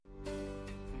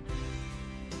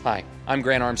Hi, I'm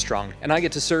Grant Armstrong, and I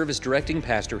get to serve as directing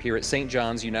pastor here at St.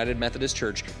 John's United Methodist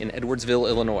Church in Edwardsville,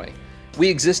 Illinois. We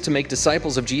exist to make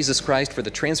disciples of Jesus Christ for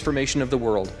the transformation of the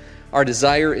world. Our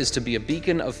desire is to be a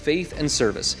beacon of faith and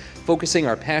service, focusing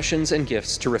our passions and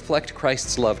gifts to reflect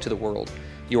Christ's love to the world.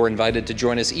 You're invited to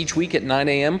join us each week at 9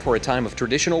 a.m. for a time of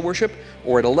traditional worship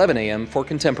or at 11 a.m. for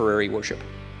contemporary worship.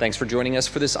 Thanks for joining us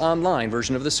for this online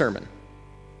version of the sermon.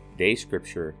 Today's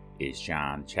scripture is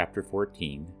John chapter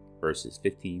 14, verses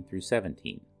 15 through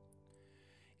 17.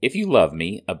 If you love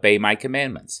me, obey my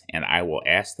commandments, and I will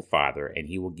ask the Father, and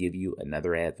he will give you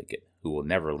another advocate who will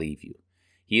never leave you.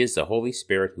 He is the Holy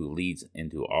Spirit who leads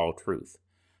into all truth.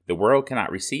 The world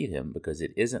cannot receive him because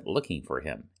it isn't looking for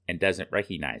him and doesn't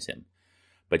recognize him.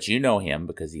 But you know him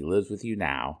because he lives with you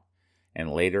now and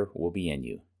later will be in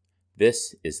you.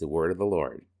 This is the word of the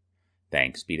Lord.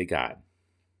 Thanks be to God.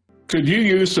 Could you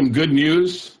use some good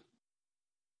news?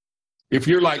 If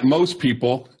you're like most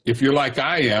people, if you're like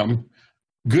I am,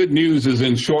 good news is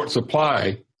in short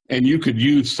supply and you could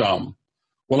use some.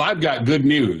 Well, I've got good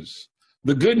news.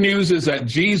 The good news is that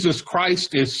Jesus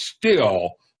Christ is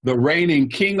still the reigning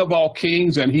King of all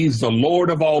kings, and he's the Lord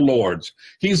of all lords.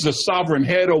 He's the sovereign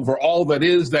head over all that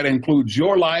is, that includes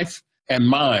your life and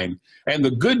mine. And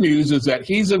the good news is that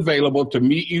he's available to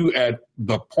meet you at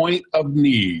the point of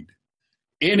need,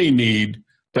 any need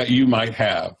that you might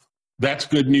have. That's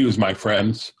good news, my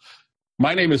friends.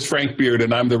 My name is Frank Beard,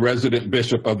 and I'm the resident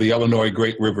bishop of the Illinois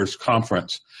Great Rivers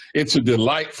Conference. It's a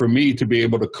delight for me to be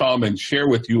able to come and share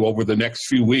with you over the next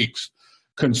few weeks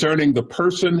concerning the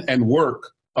person and work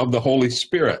of the Holy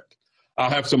Spirit. I'll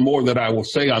have some more that I will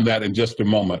say on that in just a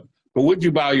moment. But would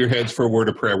you bow your heads for a word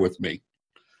of prayer with me?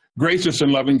 Gracious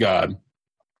and loving God,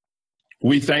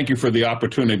 we thank you for the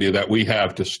opportunity that we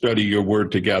have to study your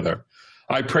word together.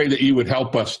 I pray that you would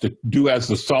help us to do as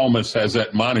the psalmist has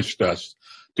admonished us,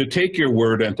 to take your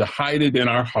word and to hide it in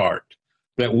our heart,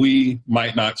 that we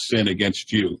might not sin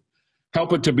against you.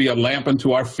 Help it to be a lamp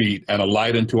unto our feet and a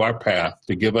light unto our path,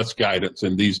 to give us guidance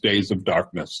in these days of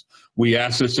darkness. We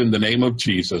ask this in the name of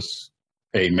Jesus.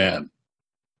 Amen.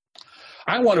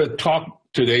 I want to talk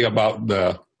today about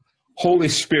the Holy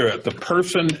Spirit, the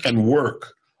person and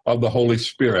work of the Holy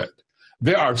Spirit.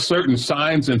 There are certain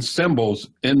signs and symbols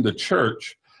in the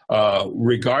church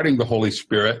regarding the Holy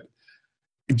Spirit.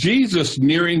 Jesus,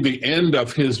 nearing the end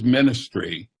of his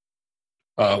ministry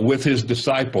with his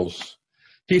disciples,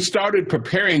 he started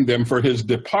preparing them for his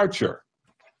departure.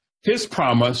 His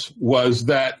promise was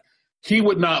that he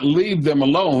would not leave them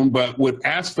alone, but would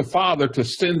ask the Father to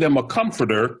send them a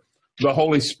comforter, the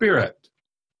Holy Spirit.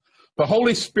 The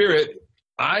Holy Spirit,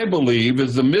 I believe,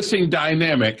 is the missing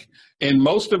dynamic in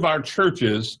most of our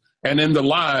churches and in the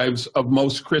lives of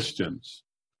most Christians.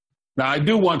 Now, I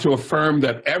do want to affirm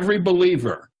that every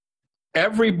believer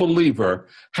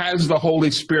has the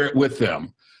Holy Spirit with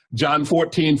them. John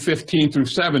 14, 15 through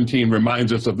 17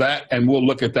 reminds us of that, and we'll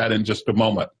look at that in just a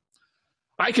moment.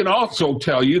 I can also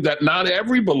tell you that not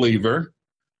every believer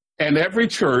and every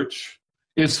church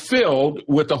is filled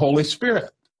with the Holy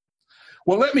Spirit.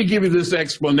 Well, let me give you this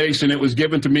explanation. It was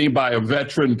given to me by a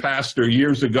veteran pastor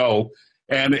years ago,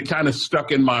 and it kind of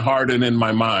stuck in my heart and in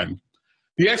my mind.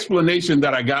 The explanation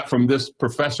that I got from this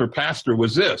professor pastor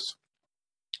was this.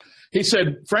 He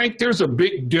said, Frank, there's a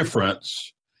big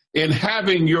difference in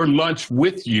having your lunch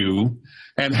with you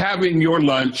and having your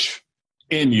lunch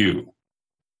in you.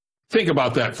 Think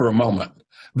about that for a moment.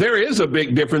 There is a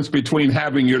big difference between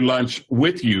having your lunch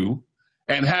with you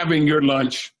and having your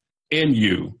lunch in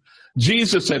you.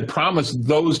 Jesus had promised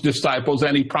those disciples,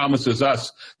 and he promises us,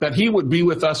 that he would be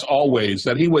with us always,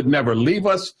 that he would never leave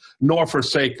us nor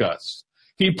forsake us.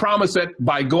 He promised that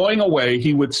by going away,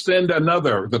 he would send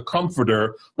another, the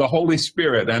Comforter, the Holy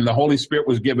Spirit. And the Holy Spirit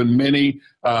was given many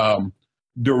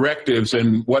directives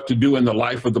and what to do in the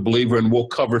life of the believer, and we'll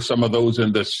cover some of those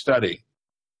in this study.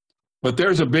 But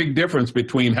there's a big difference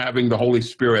between having the Holy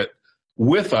Spirit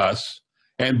with us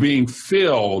and being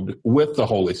filled with the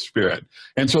Holy Spirit.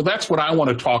 And so that's what I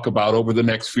want to talk about over the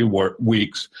next few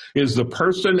weeks, is the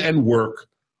person and work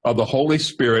of the Holy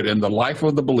Spirit in the life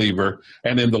of the believer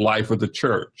and in the life of the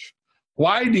church.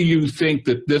 Why do you think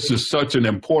that this is such an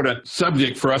important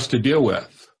subject for us to deal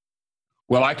with?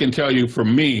 Well, I can tell you for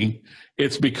me,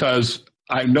 it's because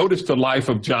I noticed the life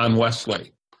of John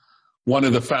Wesley, one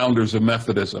of the founders of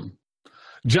Methodism.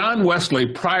 John Wesley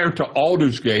prior to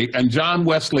Aldersgate and John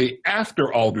Wesley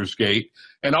after Aldersgate,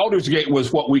 and Aldersgate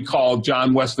was what we call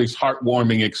John Wesley's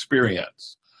heartwarming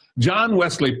experience. John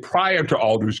Wesley prior to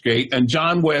Aldersgate and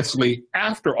John Wesley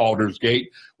after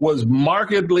Aldersgate was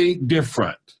markedly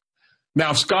different.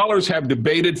 Now, scholars have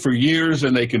debated for years,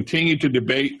 and they continue to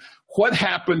debate What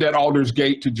happened at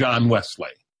Aldersgate to John Wesley?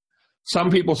 Some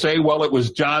people say, well, it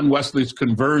was John Wesley's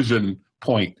conversion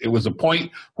point. It was a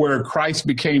point where Christ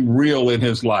became real in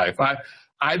his life.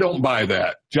 I don't buy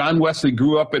that. John Wesley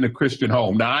grew up in a Christian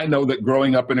home. Now, I know that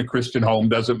growing up in a Christian home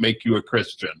doesn't make you a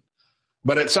Christian.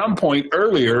 But at some point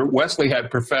earlier, Wesley had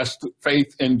professed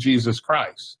faith in Jesus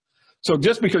Christ. So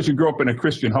just because you grew up in a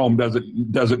Christian home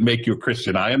doesn't make you a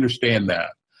Christian. I understand that.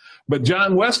 But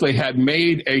John Wesley had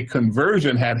made a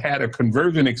conversion, had a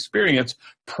conversion experience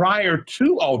prior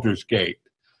to Aldersgate.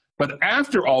 But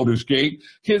after Aldersgate,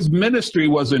 his ministry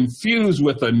was infused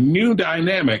with a new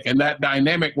dynamic, and that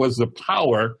dynamic was the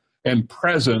power and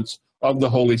presence of the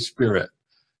Holy Spirit.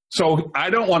 So I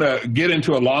don't want to get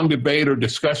into a long debate or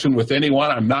discussion with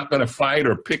anyone. I'm not going to fight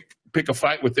or pick a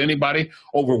fight with anybody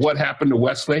over what happened to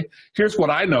Wesley. Here's what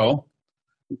I know.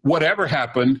 Whatever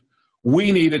happened,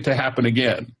 we need it to happen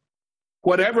again.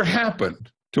 Whatever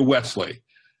happened to Wesley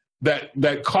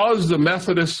that caused the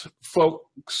Methodist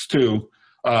folks to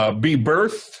be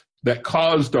birthed, that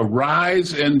caused a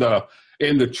rise in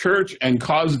the church and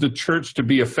caused the church to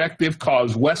be effective,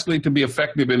 caused Wesley to be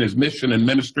effective in his mission and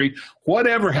ministry,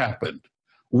 whatever happened,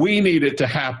 we need it to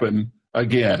happen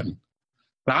again.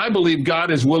 Now, I believe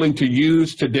God is willing to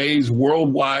use today's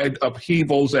worldwide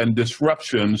upheavals and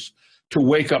disruptions to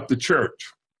wake up the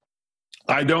church.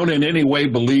 I don't in any way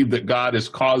believe that God is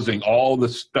causing all the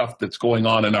stuff that's going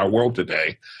on in our world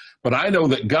today, but I know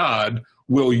that God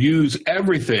will use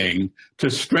everything to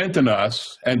strengthen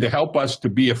us and to help us to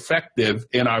be effective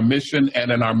in our mission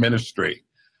and in our ministry.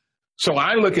 So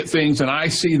I look at things and I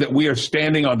see that we are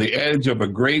standing on the edge of a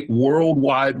great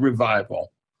worldwide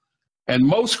revival. And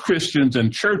most Christians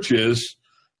and churches,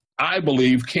 I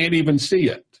believe, can't even see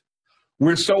it.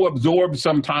 We're so absorbed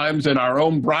sometimes in our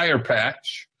own briar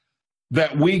patch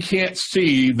that we can't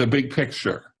see the big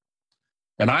picture.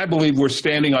 And I believe we're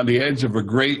standing on the edge of a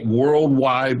great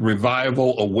worldwide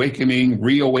revival, awakening,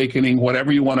 reawakening,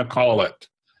 whatever you want to call it.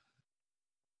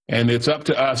 And it's up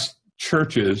to us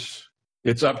churches,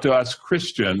 it's up to us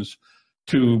Christians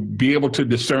to be able to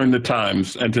discern the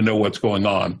times and to know what's going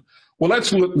on. Well,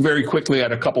 let's look very quickly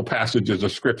at a couple passages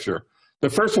of Scripture. The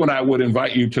first one I would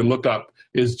invite you to look up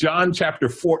is John chapter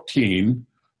 14,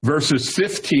 verses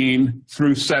 15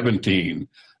 through 17.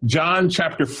 John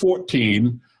chapter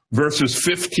 14, verses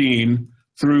 15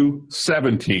 through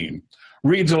 17.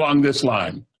 Reads along this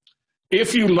line.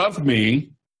 If you love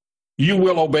me, you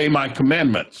will obey my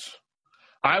commandments.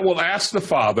 I will ask the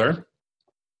Father,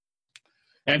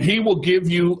 and he will give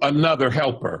you another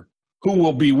helper who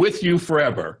will be with you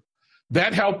forever.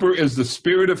 That helper is the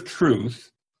Spirit of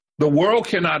truth. The world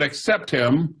cannot accept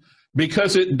him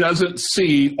because it doesn't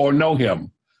see or know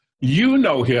him. You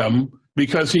know him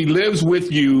because he lives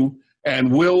with you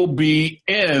and will be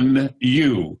in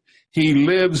you. He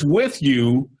lives with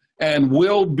you and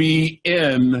will be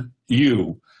in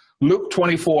you. Luke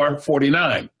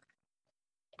 24:49.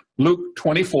 Luke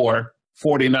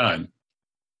 24:49.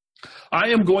 I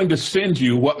am going to send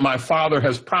you what my Father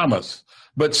has promised,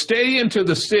 but stay into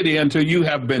the city until you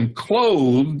have been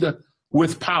clothed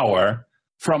with power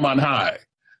from on high.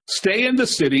 Stay in the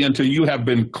city until you have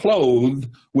been clothed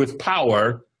with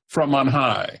power from on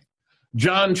high.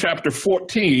 John chapter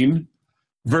 14,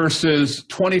 verses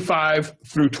 25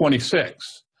 through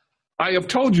 26. I have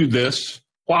told you this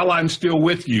while I'm still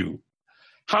with you.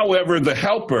 However, the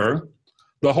Helper,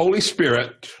 the Holy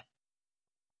Spirit,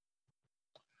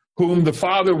 whom the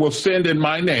Father will send in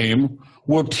my name,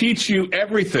 will teach you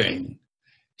everything.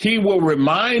 He will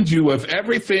remind you of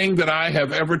everything that I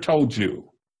have ever told you.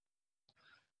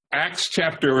 Acts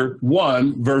chapter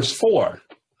 1, verse 4.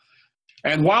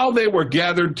 And while they were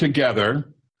gathered together,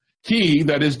 he,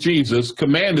 that is Jesus,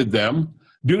 commanded them,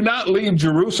 do not leave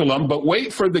Jerusalem, but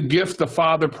wait for the gift the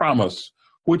Father promised,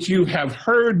 which you have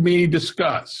heard me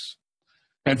discuss.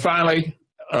 And finally,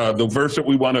 the verse that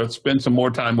we want to spend some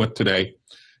more time with today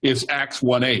is Acts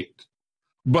 1:8.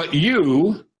 But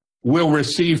you will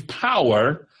receive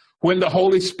power when the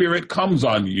Holy Spirit comes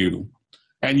on you,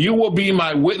 and you will be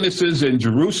my witnesses in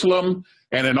Jerusalem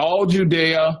and in all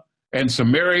Judea and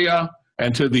Samaria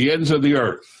and to the ends of the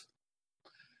earth.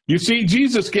 You see,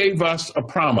 Jesus gave us a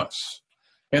promise,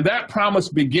 and that promise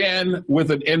began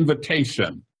with an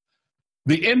invitation.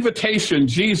 The invitation,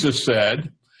 Jesus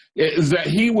said, is that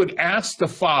he would ask the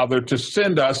Father to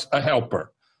send us a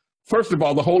helper. First of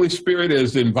all, the Holy Spirit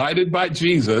is invited by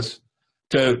Jesus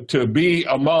to be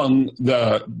among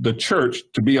the church,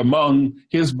 to be among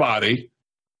his body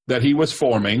that he was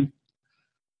forming.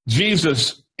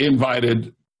 Jesus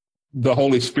invited the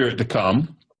Holy Spirit to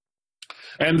come.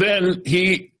 And then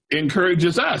he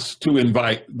encourages us to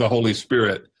invite the Holy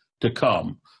Spirit to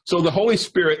come. So the Holy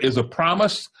Spirit is a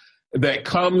promise that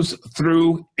comes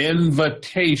through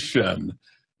invitation.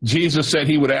 Jesus said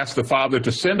he would ask the Father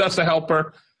to send us a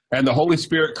helper, and the Holy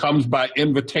Spirit comes by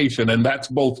invitation, and that's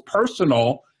both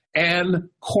personal and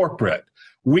corporate.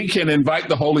 We can invite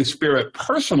the Holy Spirit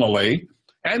personally,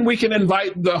 and we can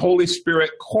invite the Holy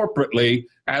Spirit corporately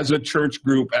as a church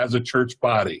group, as a church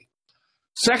body.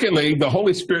 Secondly, the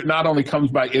Holy Spirit not only comes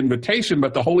by invitation,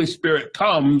 but the Holy Spirit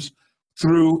comes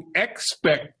through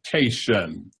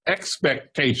expectation.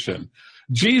 Expectation.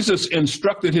 Jesus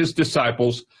instructed his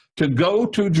disciples to go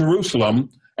to Jerusalem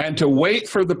and to wait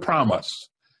for the promise,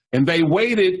 and they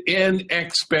waited in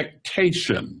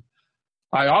expectation.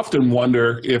 I often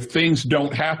wonder if things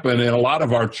don't happen in a lot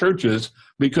of our churches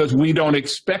because we don't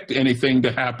expect anything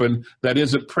to happen that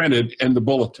isn't printed in the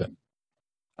bulletin.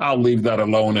 I'll leave that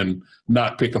alone and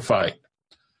not pick a fight.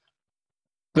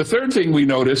 The third thing we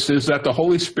notice is that the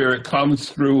Holy Spirit comes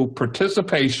through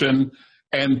participation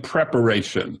and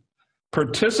preparation.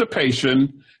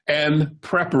 Participation and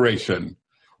preparation.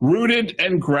 Rooted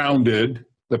and grounded,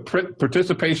 the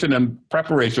participation and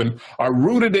preparation are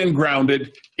rooted and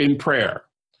grounded in prayer.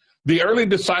 The early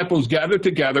disciples gathered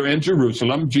together in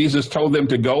Jerusalem. Jesus told them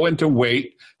to go and to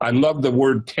wait. I love the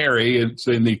word tarry. It's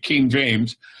in the King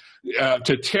James.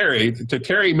 To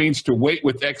tarry means to wait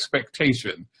with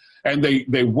expectation. And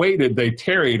they waited, they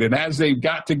tarried, and as they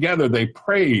got together, they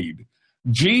prayed.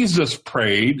 Jesus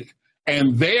prayed,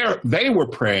 and they were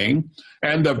praying,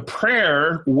 and the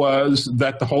prayer was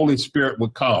that the Holy Spirit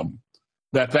would come,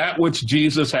 that which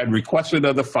Jesus had requested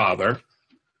of the Father,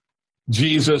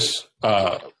 Jesus,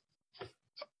 the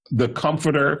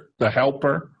Comforter, the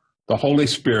Helper, the Holy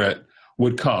Spirit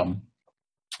would come.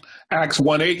 Acts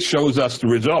 1:8 shows us the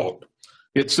result.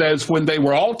 It says, when they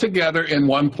were all together in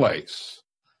one place.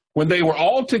 When they were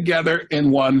all together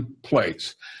in one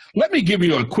place. Let me give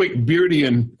you a quick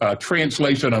Beardian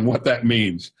translation on what that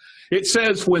means. It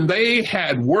says, when they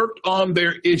had worked on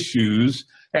their issues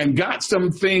and got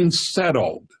some things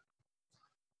settled.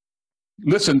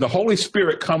 Listen, the Holy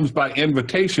Spirit comes by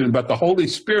invitation, but the Holy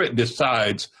Spirit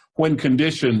decides when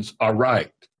conditions are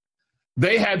right.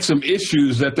 They had some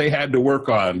issues that they had to work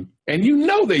on, and you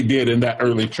know they did in that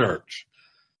early church.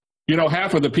 You know,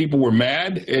 half of the people were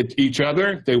mad at each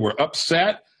other. They were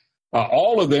upset.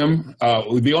 All of them,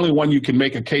 the only one you can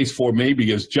make a case for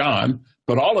maybe is John,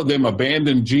 but all of them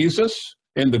abandoned Jesus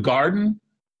in the garden.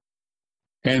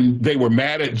 And they were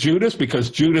mad at Judas because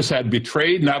Judas had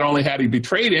betrayed. Not only had he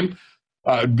betrayed him,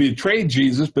 betrayed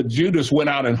Jesus, but Judas went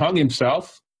out and hung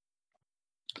himself.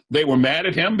 They were mad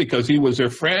at him because he was their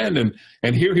friend.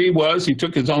 And here he was. He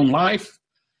took his own life.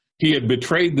 He had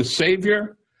betrayed the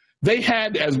Savior. They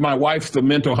had, as my wife, the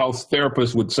mental health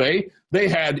therapist, would say, they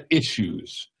had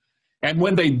issues. And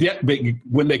when they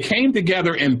came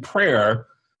together in prayer,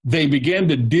 they began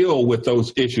to deal with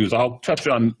those issues. I'll touch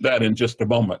on that in just a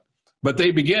moment. But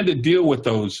they began to deal with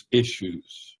those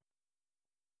issues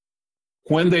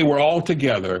when they were all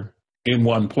together in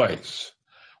one place.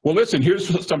 Well, listen, here's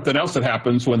something else that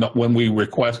happens when we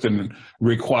request and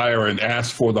require and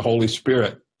ask for the Holy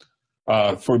Spirit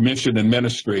for mission and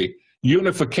ministry.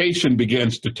 Unification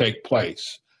begins to take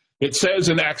place. It says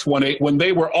in Acts 1:8, when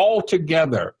they were all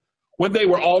together, well, they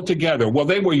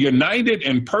were united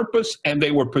in purpose and they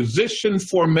were positioned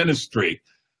for ministry.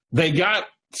 They got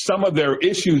some of their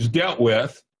issues dealt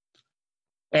with,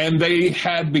 and they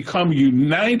had become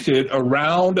united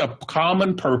around a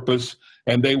common purpose,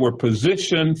 and they were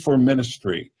positioned for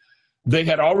ministry. They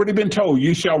had already been told,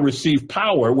 you shall receive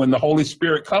power when the Holy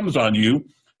Spirit comes on you,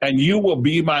 and you will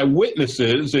be my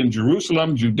witnesses in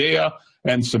Jerusalem, Judea,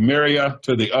 and Samaria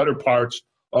to the other parts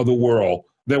of the world.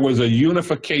 There was a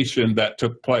unification that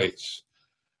took place.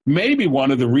 Maybe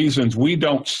one of the reasons we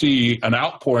don't see an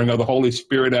outpouring of the Holy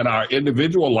Spirit in our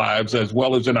individual lives as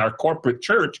well as in our corporate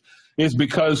church is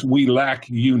because we lack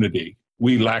unity.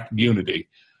 We lack unity.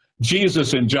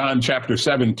 Jesus in John chapter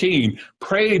 17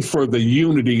 prayed for the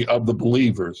unity of the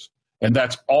believers, and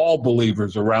that's all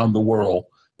believers around the world,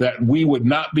 that we would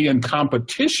not be in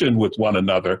competition with one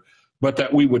another, but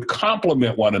that we would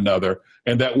complement one another,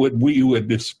 and that we would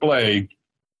display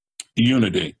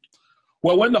unity.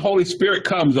 Well, when the Holy Spirit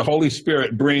comes, the Holy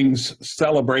Spirit brings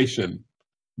celebration,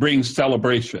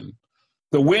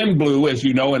 The wind blew, as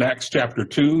you know, in Acts chapter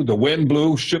 2. The wind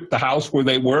blew, shook the house where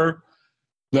they were.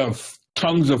 The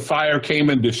tongues of fire came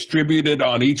and distributed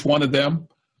on each one of them.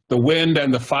 The wind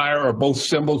and the fire are both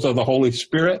symbols of the Holy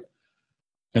Spirit.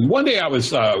 And one day I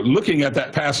was looking at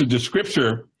that passage of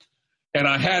Scripture, and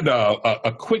I had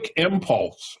a quick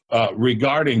impulse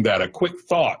regarding that, a quick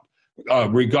thought.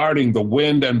 regarding the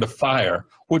wind and the fire,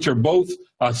 which are both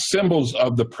symbols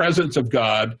of the presence of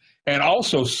God and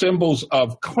also symbols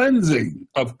of cleansing.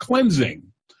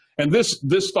 And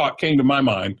this thought came to my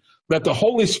mind, that the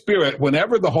Holy Spirit,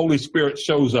 whenever the Holy Spirit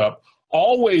shows up,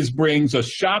 always brings a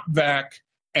shop vac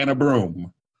and a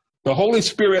broom. The Holy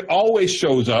Spirit always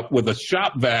shows up with a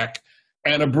shop vac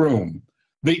and a broom.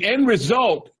 The end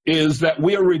result is that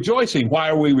we are rejoicing. Why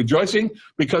are we rejoicing?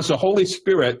 Because the Holy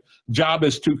Spirit's job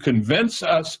is to convict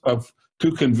us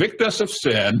of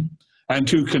sin and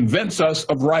to convince us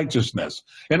of righteousness.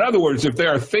 In other words, if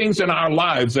there are things in our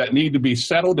lives that need to be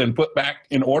settled and put back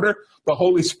in order, the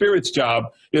Holy Spirit's job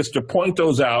is to point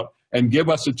those out and give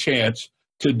us a chance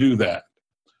to do that.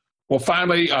 Well,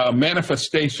 finally,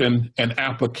 manifestation and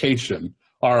application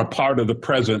are a part of the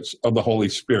presence of the Holy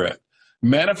Spirit.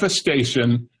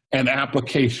 Manifestation and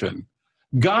application.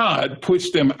 God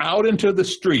pushed them out into the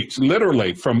streets,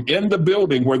 literally from in the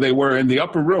building where they were in the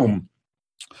upper room,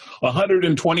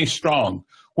 120 strong.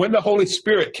 When the Holy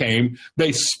Spirit came,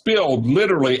 they spilled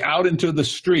literally out into the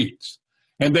streets,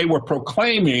 and they were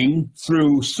proclaiming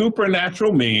through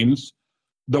supernatural means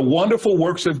the wonderful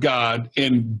works of God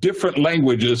in different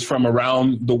languages from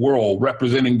around the world,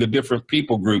 representing the different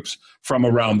people groups from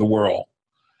around the world.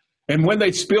 And when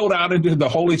they spilled out into the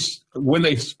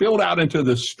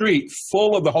street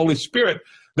full of the Holy Spirit,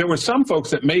 there were some folks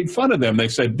that made fun of them. They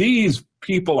said, "These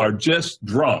people are just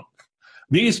drunk.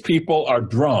 These people are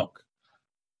drunk."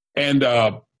 And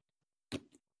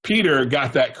Peter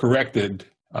got that corrected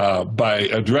by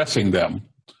addressing them.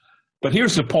 But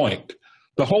here's the point.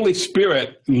 The Holy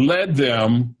Spirit led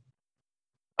them,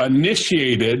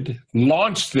 initiated,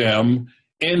 launched them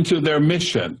into their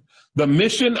mission. The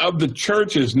mission of the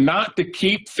church is not to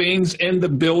keep things in the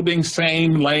building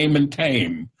same, lame, and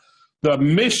tame. The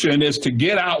mission is to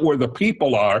get out where the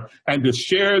people are and to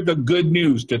share the good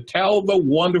news, to tell the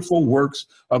wonderful works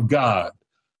of God.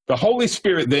 The Holy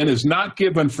Spirit then is not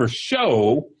given for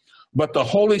show, but the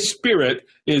Holy Spirit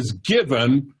is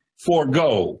given for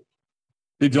go.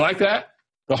 Did you like that?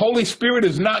 The Holy Spirit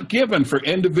is not given for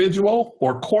individual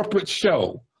or corporate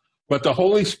show, but the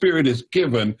Holy Spirit is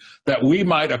given that we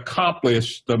might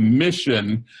accomplish the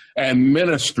mission and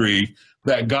ministry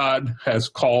that God has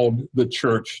called the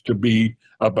church to be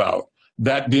about.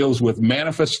 That deals with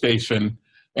manifestation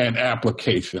and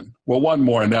application. Well, one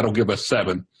more, and that'll give us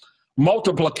 7.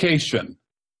 Multiplication.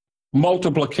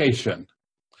 Multiplication.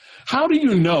 How do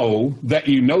you know that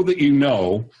you know that you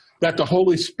know that the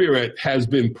Holy Spirit has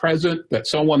been present, that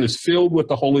someone is filled with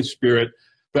the Holy Spirit,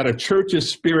 that a church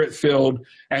is spirit-filled,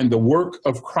 and the work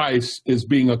of Christ is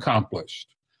being accomplished?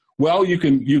 Well, you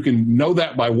can know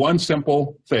that by one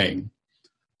simple thing: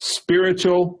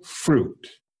 spiritual fruit.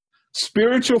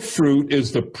 Spiritual fruit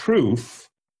is the proof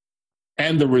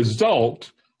and the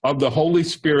result of the Holy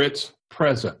Spirit's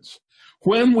presence.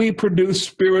 When we produce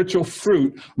spiritual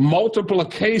fruit,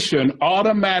 multiplication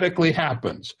automatically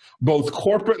happens, both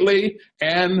corporately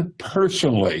and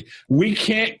personally. We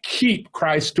can't keep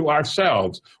Christ to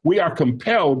ourselves. We are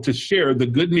compelled to share the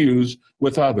good news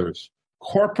with others,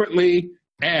 corporately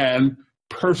and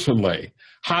personally.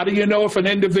 How do you know if an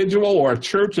individual or a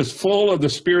church is full of the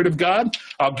Spirit of God?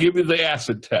 I'll give you the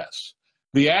acid test.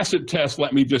 The acid test,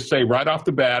 let me just say right off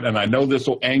the bat, and I know this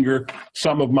will anger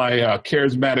some of my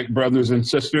charismatic brothers and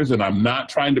sisters, and I'm not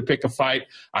trying to pick a fight.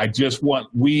 I just want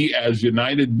we as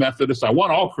United Methodists, I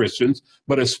want all Christians,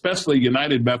 but especially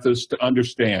United Methodists, to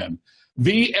understand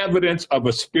the evidence of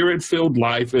a Spirit-filled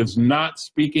life is not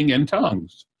speaking in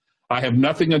tongues. I have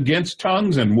nothing against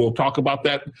tongues, and we'll talk about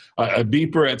that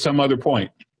deeper at some other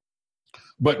point.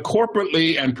 But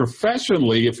corporately and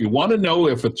professionally, if you want to know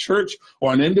if a church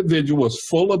or an individual is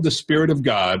full of the Spirit of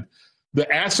God,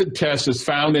 the acid test is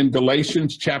found in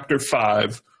Galatians chapter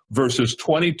 5, verses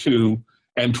 22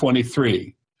 and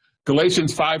 23.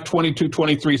 Galatians 5, 22,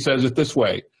 23 says it this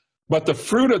way: "But the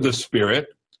fruit of the Spirit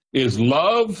is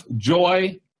love,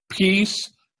 joy,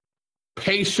 peace,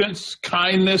 patience,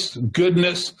 kindness,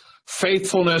 goodness,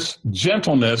 faithfulness,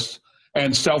 gentleness,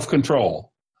 and self-control."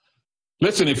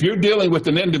 Listen, if you're dealing with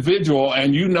an individual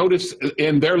and you notice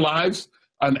in their lives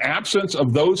an absence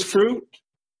of those fruit,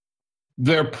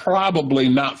 they're probably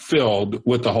not filled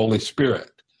with the Holy Spirit.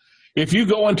 If you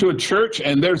go into a church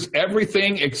and there's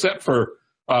everything except for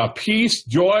peace,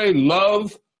 joy,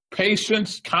 love,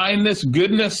 patience, kindness,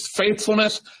 goodness,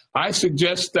 faithfulness, I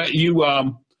suggest that you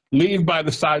leave by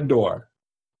the side door.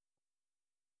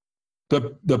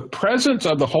 The presence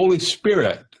of the Holy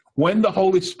Spirit, when the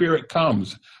Holy Spirit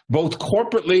comes, both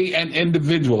corporately and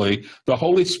individually, the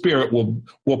Holy Spirit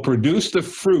will produce the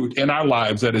fruit in our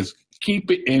lives that is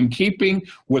in keeping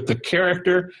with the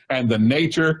character and the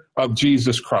nature of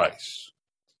Jesus Christ.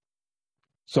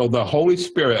 So the Holy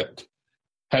Spirit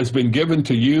has been given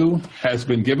to you, has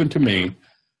been given to me,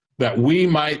 that we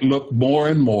might look more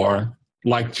and more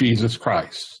like Jesus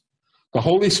Christ. The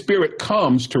Holy Spirit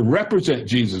comes to represent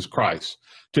Jesus Christ,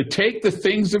 to take the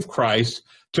things of Christ,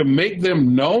 to make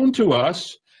them known to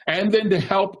us, and then to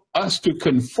help us to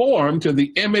conform to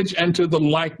the image and to the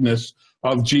likeness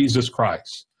of Jesus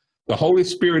Christ. The Holy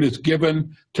Spirit is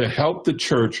given to help the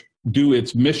church do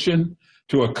its mission,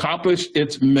 to accomplish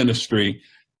its ministry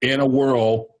in a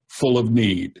world full of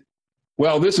need.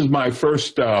 Well, this is my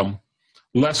first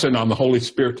lesson on the Holy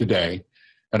Spirit today,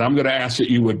 and I'm going to ask that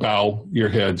you would bow your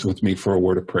heads with me for a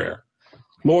word of prayer.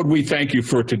 Lord, we thank you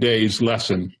for today's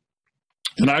lesson,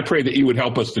 and I pray that you would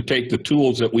help us to take the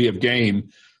tools that we have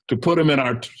gained, to put them in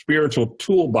our spiritual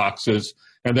toolboxes,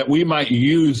 and that we might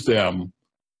use them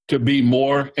to be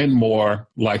more and more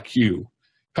like you.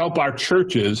 Help our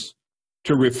churches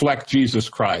to reflect Jesus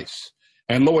Christ.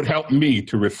 And Lord, help me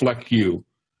to reflect you,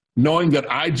 knowing that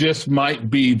I just might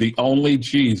be the only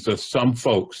Jesus some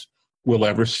folks will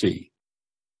ever see.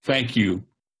 Thank you,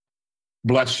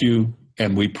 bless you,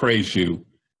 and we praise you.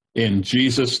 In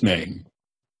Jesus' name,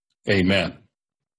 amen.